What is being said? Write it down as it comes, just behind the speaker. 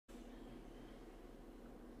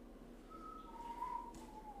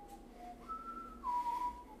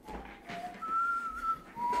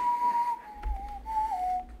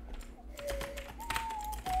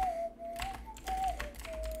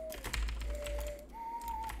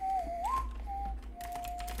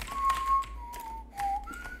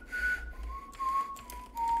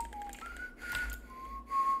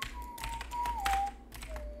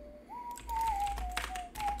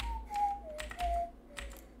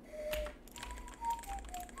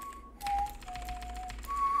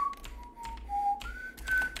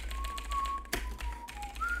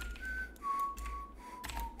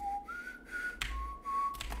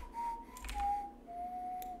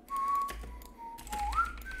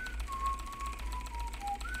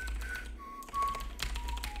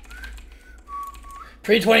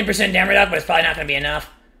Pretty 20% damage reduction, but it's probably not going to be enough.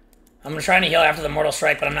 I'm going to try and heal after the Mortal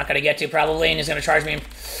Strike, but I'm not going to get to, probably. And he's going to charge me.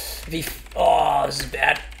 If he... Oh, this is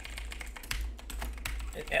bad.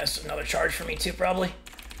 Yes, another charge for me, too, probably.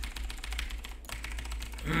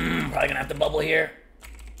 Probably going to have to bubble here.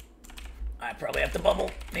 I probably have to bubble.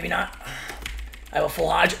 Maybe not. I have a full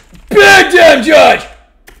Hodge. Big damn judge!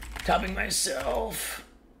 Topping myself.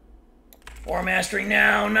 War Mastering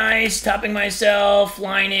now. Nice. Topping myself.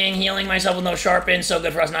 Lining. Healing myself with no sharpen. So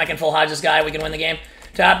good for us. Now I can full Hodge this guy. We can win the game.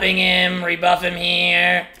 Topping him. Rebuff him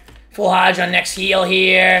here. Full Hodge on next heal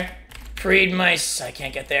here. Freed my... I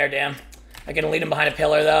can't get there, damn. I can lead him behind a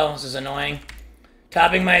pillar, though. This is annoying.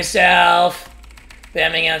 Topping myself.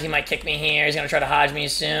 Bamming out. He might kick me here. He's going to try to Hodge me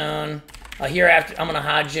soon. Here after, I'm going to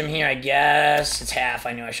Hodge him here, I guess. It's half.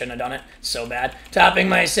 I knew I shouldn't have done it. It's so bad. Topping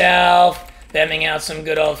myself. Bamming out some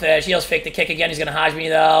good old fish. Heals fake the kick again. He's going to Hodge me,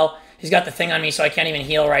 though. He's got the thing on me, so I can't even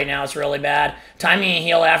heal right now. It's really bad. Timing and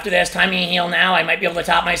heal after this. Timing and heal now. I might be able to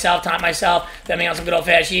top myself. Bamming out some good old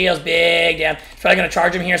fish. Heals. Big damn. He's probably going to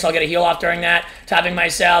charge him here, so I'll get a heal off during that. Topping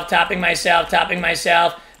myself. Topping myself. Topping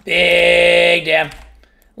myself. Big damn.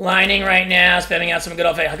 Lining right now. Spamming out some good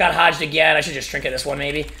old fish. I got Hodged again. I should just trinket this one,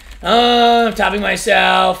 maybe. Topping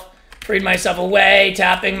myself. Freed myself away.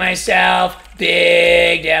 Topping myself.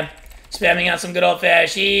 Big damn. Spamming out some good old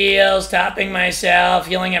fish heals. Topping myself.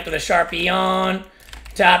 Healing after the Sharpie on.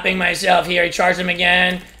 Topping myself here. He charged him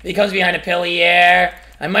again. If he comes behind a pilly air,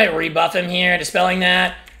 I might rebuff him here. Dispelling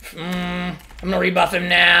that. I'm going to rebuff him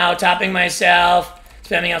now. Topping myself.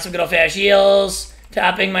 Spamming out some good old fish heals.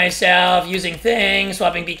 Topping myself, using things,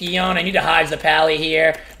 swapping Bikion. I need to Hodge the Pally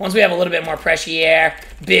here. Once we have a little bit more pressure,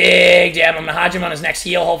 big damn. I'm going to Hodge him on his next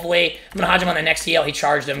heal, hopefully. I'm going to Hodge him on the next heal. He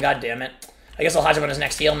charged him, god damn it. I guess I'll Hodge him on his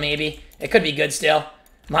next heal, maybe. It could be good still.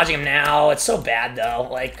 I'm Hodging him now. It's so bad, though.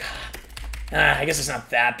 Like, I guess it's not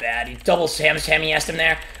that bad. He double Hammy-essed him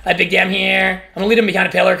there. I big damn here. I'm going to lead him behind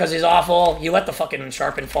a pillar because he's awful. You let the fucking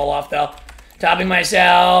Sharpen fall off, though. Topping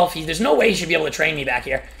myself. There's no way he should be able to train me back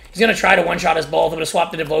here. He's going to try to one-shot us both. I'm going to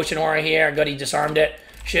swap the Devotion Aura here. Good, he disarmed it.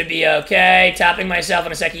 Should be okay. Topping myself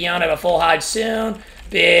on a Sekion. I have a full Hodge soon.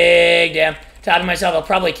 Big damn. Topping myself. He'll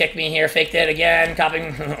probably kick me here. Faked it again.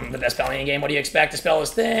 Copying the best Paladin game. What do you expect? Dispel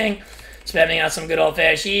his thing. Spamming out some good old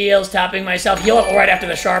fish heals. Topping myself. Heal it right after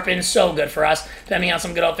the Sharpen. So good for us. Spamming out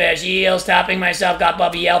some good old fish heals. Topping myself. Got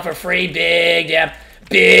Bubby L for free. Big damn.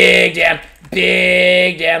 Big damn.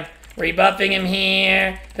 Big damn. Rebuffing him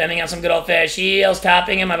here. Spamming out some good old fish heals.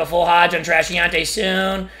 Topping him. I have a full Hodge on Trashiante soon.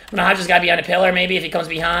 I'm going to Hodge this guy behind a pillar, maybe, if he comes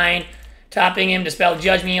behind. Topping him. Dispel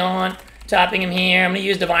Judge Me on. Topping him here. I'm going to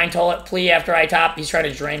use Divine Plea after I top. He's trying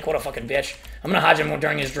to drink. What a fucking bitch. I'm going to Hodge him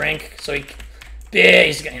during his drink. So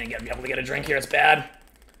he's going to be able to get a drink here. It's bad.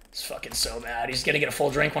 It's fucking so bad. He's going to get a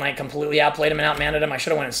full drink when I completely outplayed him and outmanned him. I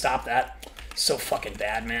should have went and stopped that. So fucking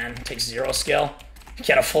bad, man. It takes 0 skill.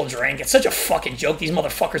 Get a full drink. It's such a fucking joke. These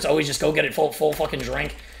motherfuckers always just go get a full fucking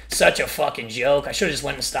drink. Such a fucking joke. I should have just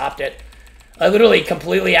went and stopped it. I literally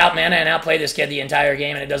completely outmanned and outplayed this kid the entire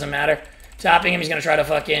game, and it doesn't matter. Topping him, he's gonna try to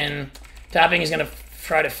fucking... Topping, he's gonna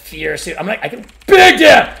try to fear... I'm like, I can... Big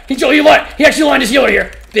damn! He actually lined his healer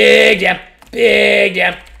here. Big damn. Big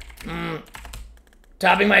damn.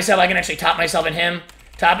 Topping myself, I can actually top myself and him.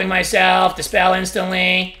 Topping myself, dispel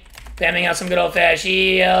instantly. Bamming out some good old fast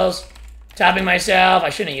heals. Topping myself. I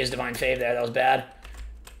shouldn't have used Divine Fave there. That was bad.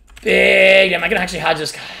 Big damn. I can actually Hodge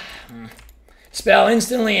this guy. Spell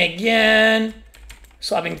instantly again.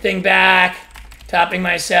 Swapping thing back. Topping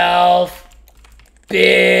myself.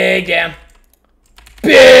 Big damn.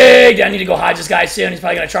 Big damn. I need to go Hodge this guy soon. He's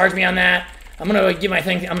probably going to charge me on that. I'm going to give my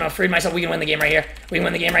thing. I'm going to free myself. We can win the game right here. We can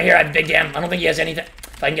win the game right here. I have big damn. I don't think he has anything.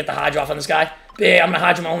 If I can get the Hodge off on this guy. Big. I'm going to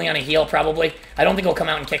Hodge him only on a heal, probably. I don't think he'll come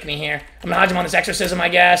out and kick me here. I'm going to Hodge him on this Exorcism, I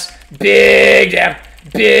guess. Big damn.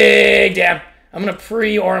 Big damn. I'm going to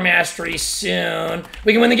pre-Aura Mastery soon.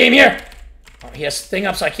 We can win the game here. Oh, he has thing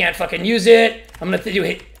up, so I can't fucking use it. I'm going to do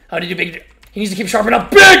hit. How to do big... He needs to keep sharpening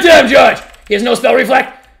up. Big damn, Judge! He has no spell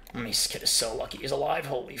reflect. This kid is so lucky he's alive.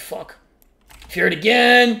 Holy fuck. Fear it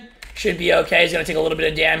again. Should be okay. He's going to take a little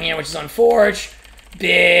bit of damn here, which is unfortunate.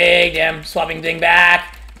 Big damn. Swapping thing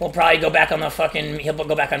back. We'll probably go back on the fucking... He'll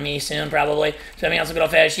go back on me soon, probably. Spamming out some good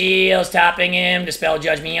old fast heals. Topping him. Dispel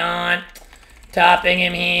Judge Me on. Topping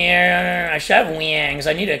him here. I should have Wings.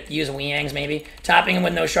 I need to use Wings, maybe. Topping him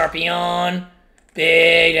with no Sharpie on.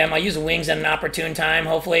 Big damn. I'll use Wings at an opportune time,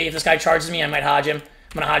 hopefully. If this guy charges me, I might Hodge him.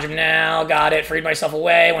 I'm going to Hodge him now. Got it. Freed myself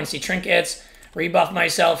away. Want to see trinkets. Rebuff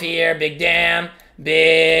myself here. Big damn.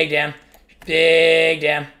 Big damn. Big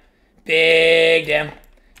damn. Big damn.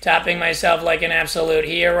 Topping myself like an absolute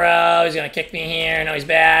hero. He's going to kick me here. No, he's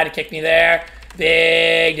bad. Kick me there.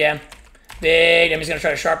 Big damn. Big damn, he's gonna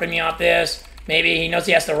try to sharpen me off this. Maybe he knows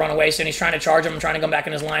he has to run away soon. He's trying to charge him. I'm trying to come back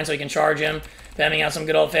in his line so he can charge him. Spamming out some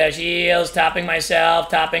good old-fashioned heals. Topping myself.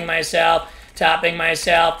 Topping myself. Topping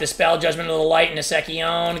myself. Dispel Judgment of the Light in a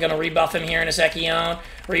Sekion. Gonna rebuff him here in a Sekion.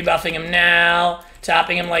 Rebuffing him now.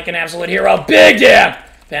 Topping him like an absolute hero. Big damn!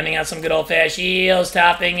 Spamming out some good old-fashioned heals.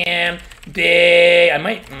 Topping him. Big. I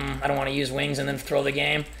might... I don't want to use wings and then throw the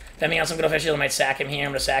game. Spamming out some good old-fashioned heals. I might sack him here.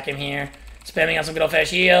 I'm gonna sack him here. Spamming out some good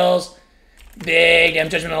old-fashioned heals. Big damn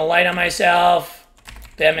Judgment of the Light on myself.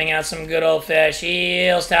 Spamming out some good old-fashioned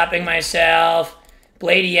heals. Topping myself.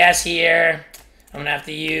 Blade ES here. I'm gonna have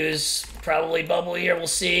to use probably bubble here. We'll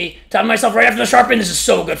see. Topping myself right after the sharpen. This is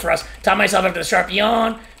so good for us. Topping myself after the sharp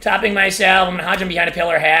yawn. Topping myself. I'm gonna hodge him behind a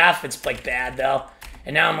pillar half. It's like bad though.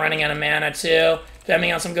 And now I'm running out of mana too.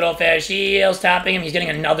 Spamming out some good old-fashioned heals. Topping him. He's getting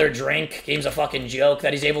another drink. Game's a fucking joke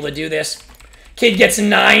that he's able to do this. Kid gets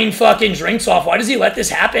 9 fucking drinks off. Why does he let this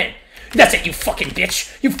happen? That's it, you fucking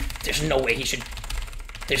bitch. There's no way he should...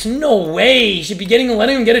 There's no way he should be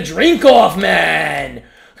letting him get a drink off, man.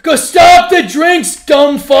 Go stop the drinks,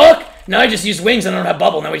 dumb fuck. Now I just use wings and I don't have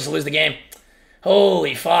bubble. Now we just lose the game.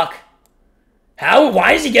 Holy fuck.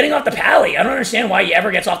 Why is he getting off the pally? I don't understand why he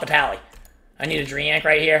ever gets off the pally. I need a Driank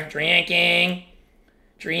right here. Drianking.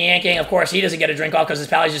 Of course, he doesn't get a drink off because his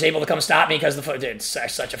pally's just able to come stop me because dude, it's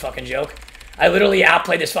such a fucking joke. I literally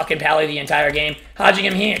outplayed this fucking pally the entire game. Hodging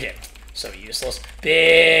him here, dude. So useless.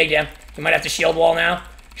 Big damn. We might have to shield wall now.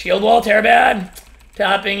 Shield wall, Terabad.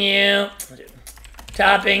 Topping you.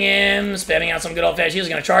 Topping him. Spamming out some good old-fashioned heals.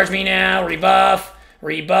 He's gonna charge me now. Rebuff.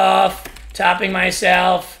 Rebuff. Topping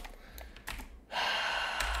myself.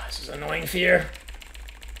 This is annoying fear.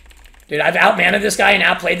 Dude, I've outmaned this guy and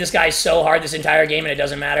outplayed this guy so hard this entire game and it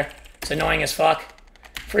doesn't matter. It's annoying as fuck.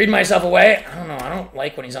 Freed myself away. I don't know. I don't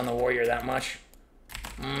like when he's on the warrior that much.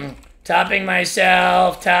 Topping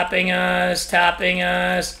myself. Topping us. Topping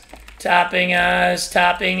us. Topping us,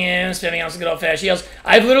 topping him, spamming out some good old-fashioned heals.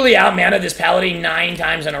 I've literally outmaned this Paladin 9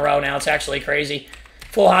 times in a row now. It's actually crazy.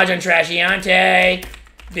 Full Hodge on Trashiante.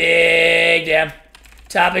 Big damn.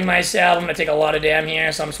 Topping myself. I'm going to take a lot of damn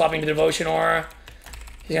here, so I'm swapping to Devotion Aura.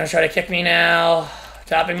 He's going to try to kick me now.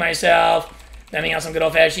 Topping myself. Spamming out some good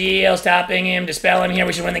old-fashioned heals. Topping him. Dispel him here.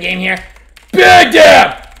 We should win the game here. Big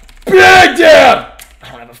damn! Big damn! I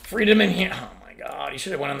don't have a freedom in here. Oh my god. He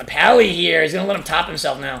should have went on the pally here. He's going to let him top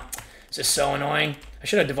himself now. This is so annoying. I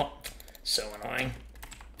should have so annoying.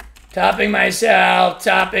 Topping myself.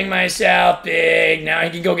 Big. Now he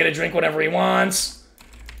can go get a drink whenever he wants.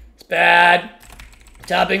 It's bad.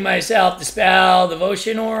 Topping myself. Dispel.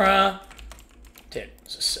 Devotion Aura. Dude,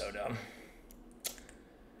 this is so dumb.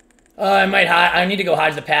 I need to go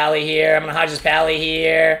hodge the pally here. I'm gonna hodge this pally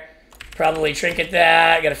here. Probably trinket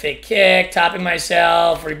that. Got a fake kick. Topping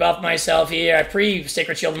myself. Rebuff myself here. I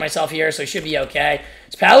pre-sacred shielded myself here, so it should be okay.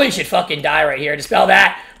 This pally should fucking die right here. Dispel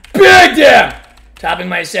that. Big damn! Topping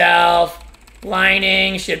myself.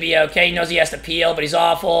 Lining. Should be okay. He knows he has to peel, but he's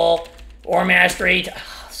awful. Ore Mastery.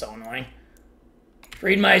 Oh, so annoying.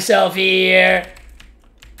 Freed myself here.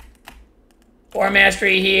 Ore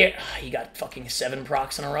Mastery here. Oh, he got fucking 7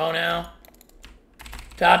 procs in a row now.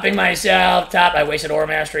 Topping myself. I wasted Ore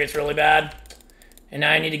Mastery. It's really bad. And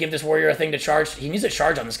now I need to give this warrior a thing to charge. He needs to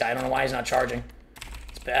charge on this guy. I don't know why he's not charging.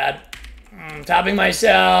 It's bad. Topping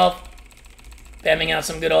myself. Spamming out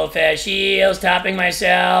some good old-fashioned heals. Topping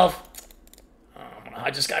myself. I'm going to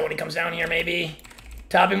hodge this guy when he comes down here, maybe.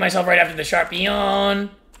 Topping myself right after the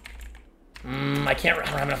Sharpion. I don't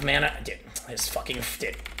have enough mana. Dude, this fucking...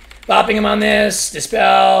 Dude. Bopping him on this.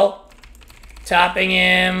 Dispel. Topping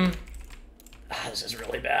him. This is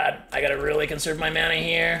really bad. I gotta really conserve my mana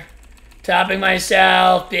here. Topping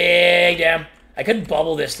myself. Big damn. I could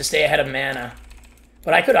bubble this to stay ahead of mana.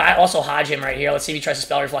 But I could also hodge him right here. Let's see if he tries to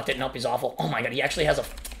spell reflect it. Nope, he's awful. Oh my god, he actually has a...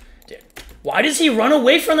 Dude. Why does he run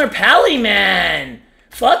away from their pally, man?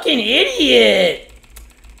 Fucking idiot.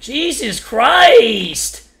 Jesus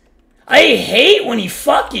Christ. I hate when he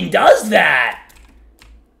fucking does that.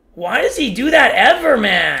 Why does he do that ever,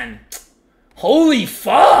 man? Holy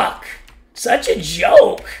fuck. Such a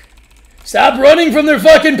joke. Stop running from their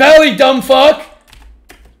fucking pally, dumb fuck.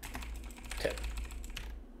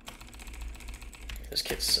 This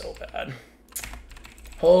kid's so bad.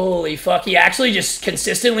 Holy fuck. He actually just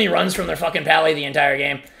consistently runs from their fucking pally the entire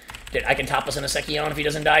game. Dude, I can top us in a Sekion if he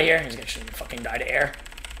doesn't die here. He's gonna fucking die to air.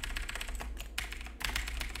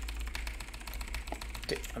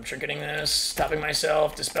 Dude, I'm trinketing this. Topping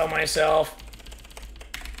myself. Dispel myself.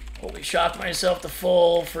 Holy shock myself to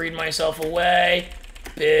full. Freed myself away.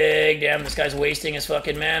 Big damn, this guy's wasting his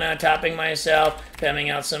fucking mana. Topping myself. Spamming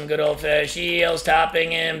out some good old-fashioned heals.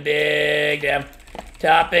 Topping him. Big damn.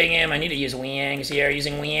 Topping him. I need to use Wings here.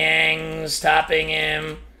 Using Wings. Topping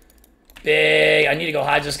him. Big. I need to go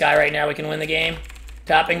Hodge this guy right now. We can win the game.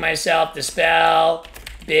 Topping myself. Dispel.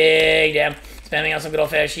 Big. Damn. Spamming out some good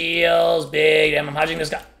old-fashioned heals. Big. Damn. I'm Hodging this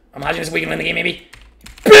guy. I'm Hodging this. We can win the game, maybe.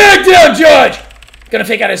 Big damn judge! Gonna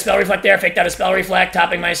fake out his spell reflect there. Faked out his spell reflect.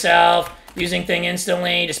 Topping myself. Using thing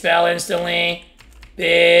instantly. Dispel instantly.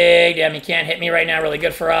 Big. Damn. He can't hit me right now. Really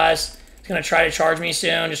good for us. He's gonna try to charge me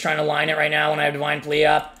soon. Just trying to line it right now when I have Divine Plea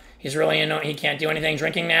up. He's really annoying. He can't do anything.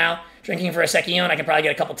 Drinking now. Drinking for a Sekion. I can probably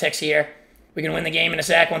get a couple ticks here. We can win the game in a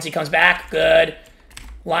sec once he comes back. Good.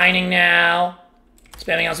 Lining now.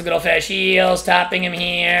 Spamming out some good old-fashioned heals. Topping him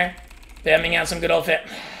here. Spamming out some good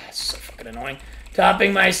old-fashioned... It's so fucking annoying.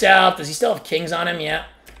 Topping myself. Does he still have kings on him? Yeah.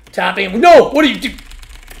 Topping him. No! What do you do?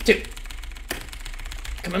 Dude.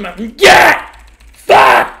 Come on. Get!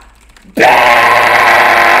 Fuck! Bitch!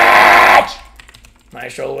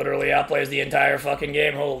 Maestro literally outplays the entire fucking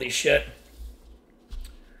game. Holy shit.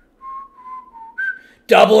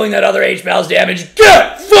 Doubling that other HPAL's damage.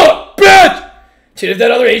 Get! Fuck! Bitch! Dude, if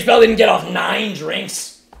that other HPAL didn't get off 9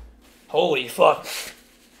 drinks. Holy fuck.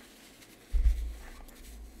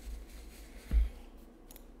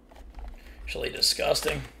 Actually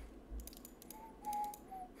disgusting.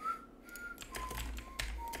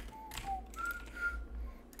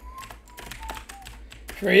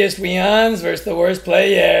 Freest Weons versus the worst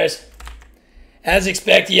players. As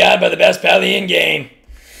expected, by the best Paladin game.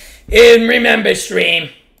 And remember, stream,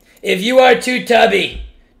 if you are too tubby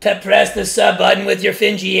to press the sub button with your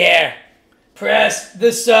fingy hair, press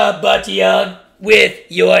the sub button with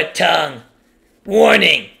your tongue.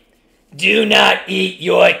 Warning, do not eat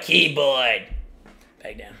your keyboard.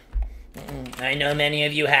 Big down. I know many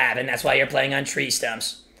of you have, and that's why you're playing on tree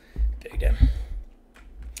stumps. Big down.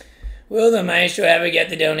 Will the Maestro ever get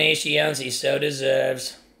the donations he so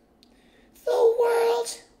deserves? The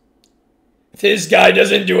world. This guy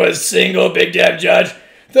doesn't do a single big damn judge.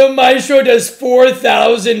 The Maestro does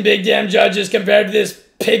 4,000 big damn judges compared to this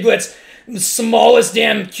piglet's smallest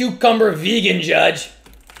damn cucumber vegan judge.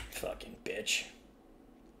 Fucking bitch.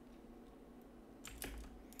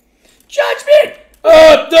 Judgment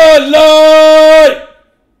of the light!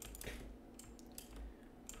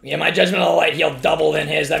 Yeah, my Judgment of the Light healed double than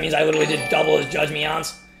his. That means I literally did double his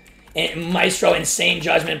Judgmeons. And Maestro, insane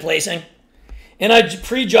judgment placing. And I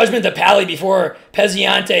pre-judgment the Pally before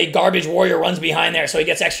Peziante, Garbage Warrior, runs behind there, so he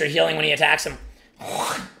gets extra healing when he attacks him.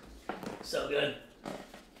 So good.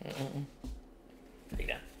 Take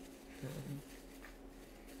that.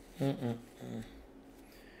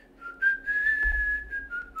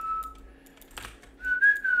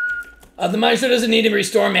 The Maestro doesn't need to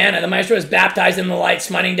restore mana. The Maestro is baptized in the light,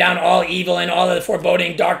 smiting down all evil and all of the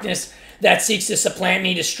foreboding darkness that seeks to supplant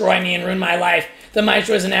me, destroy me, and ruin my life. The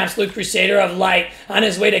Maestro is an absolute crusader of light on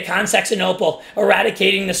his way to Constantinople,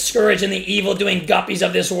 eradicating the scourge and the evil-doing guppies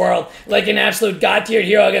of this world, like an absolute god-tiered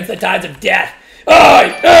hero against the tides of death.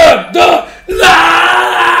 I am the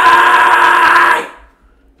light!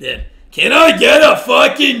 Then, can I get a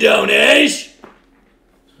fucking donation?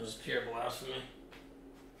 This is pure blasphemy.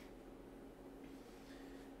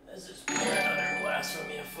 This is pure utter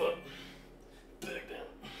blasphemy afoot. Big down.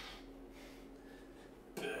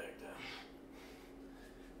 Big down.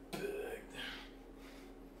 Big down.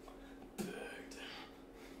 Big down.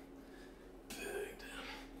 Big down.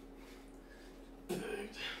 Big down.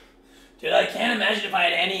 Dude, I can't imagine if I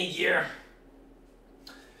had any gear.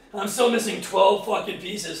 I'm still missing 12 fucking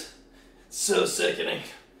pieces. So sickening.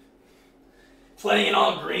 Playing in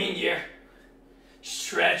all green gear.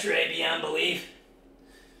 Stretch rate beyond belief.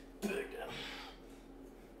 Big down.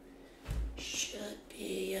 Should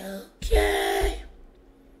be okay.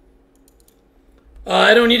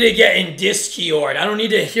 I don't need to get in Discord. I don't need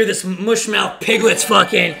to hear this mushmouth piglet's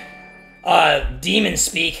fucking demon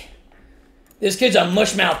speak. This kid's a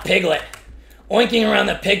mushmouth piglet. Oinking around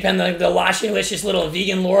the pig pen, the lashy-licious little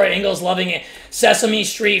vegan Laura Ingalls loving it. Sesame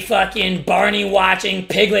Street fucking Barney watching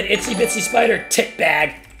piglet itsy bitsy spider tit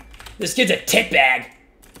bag. This kid's a tit bag.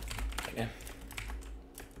 Okay.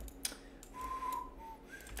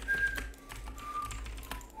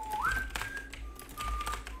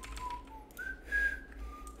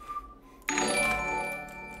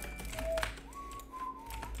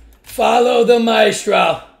 Follow the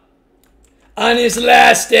Maestro on his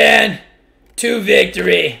last stand to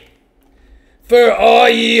victory. For all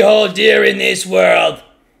ye hold dear in this world,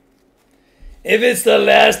 if it's the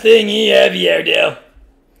last thing ye ever do.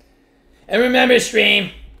 And remember,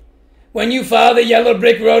 stream, when you follow the yellow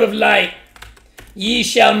brick road of light, ye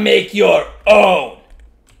shall make your own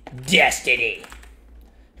destiny.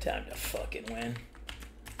 Time to fucking win.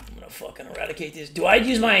 I'm gonna fucking eradicate this. Do I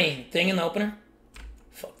use my thing in the opener?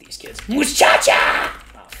 Fuck these kids. Muchacha!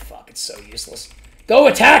 Oh, fuck, it's so useless. Go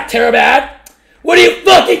attack, Terabad! What are you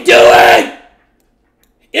fucking doing?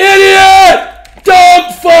 Idiot!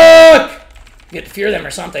 Dumb fuck! Get to fear them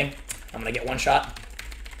or something. I'm gonna get one shot.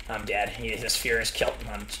 I'm dead. This fear is killed.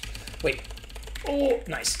 Wait. Oh,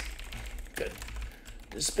 nice. Good.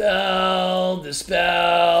 Dispel.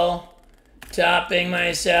 Dispel. Topping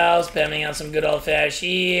myself. Spamming out some good old-fashioned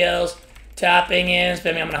heals. Topping in.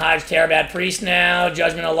 Spamming. I'm gonna Hodge Terabad Priest now.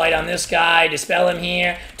 Judgment of Light on this guy. Dispel him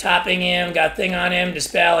here. Topping him. Got thing on him.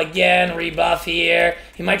 Dispel again. Rebuff here.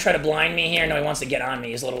 He might try to blind me here. No, he wants to get on me.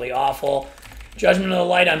 He's literally awful. Judgment of the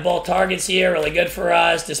Light on both targets here. Really good for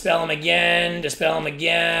us. Dispel him again. Dispel him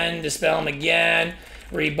again. Dispel him again.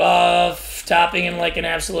 Rebuff. Topping him like an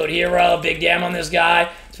absolute hero. Big damn on this guy.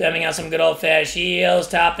 Spamming out some good old-fashioned heals.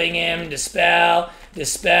 Topping him. Dispel.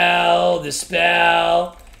 Dispel.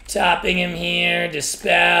 Dispel. Topping him here.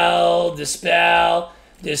 Dispel. Dispel.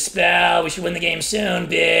 Dispel. We should win the game soon.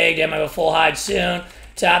 Big damn, I have a full Hodge soon.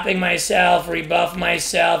 Topping myself, rebuff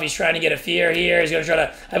myself. He's trying to get a fear here. He's going to try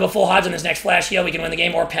to... I have a full Hodge on this next flash heal. We can win the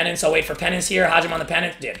game. Or penance. I'll wait for penance here. Hodge him on the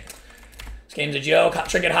penance. Did. This game's a joke.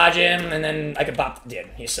 Trinket Hodge him. And then I could pop... Did.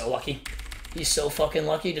 He's so lucky. He's so fucking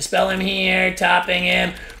lucky. Dispel him here. Topping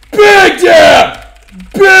him. Big damn!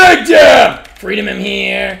 Big damn! Freedom him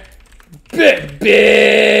here. Big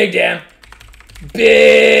damn.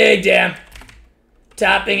 Big damn.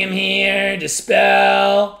 Topping him here.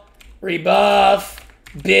 Dispel. Rebuff.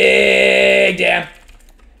 Big damn.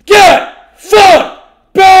 Get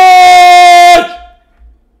fucked, bitch!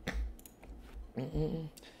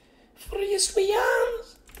 Free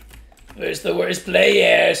Sweans. Where's the worst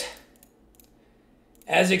players?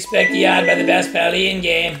 As expected by the best Paladin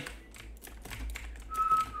game.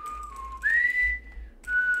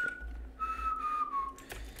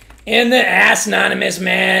 In the ass, anonymous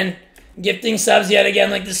man. Gifting subs yet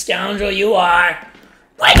again like the scoundrel you are.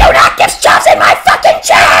 Why do not give subs in my fucking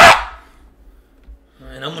chat?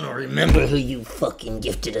 And I'm gonna remember who you fucking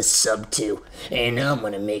gifted a sub to. And I'm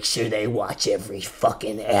gonna make sure they watch every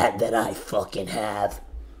fucking ad that I fucking have.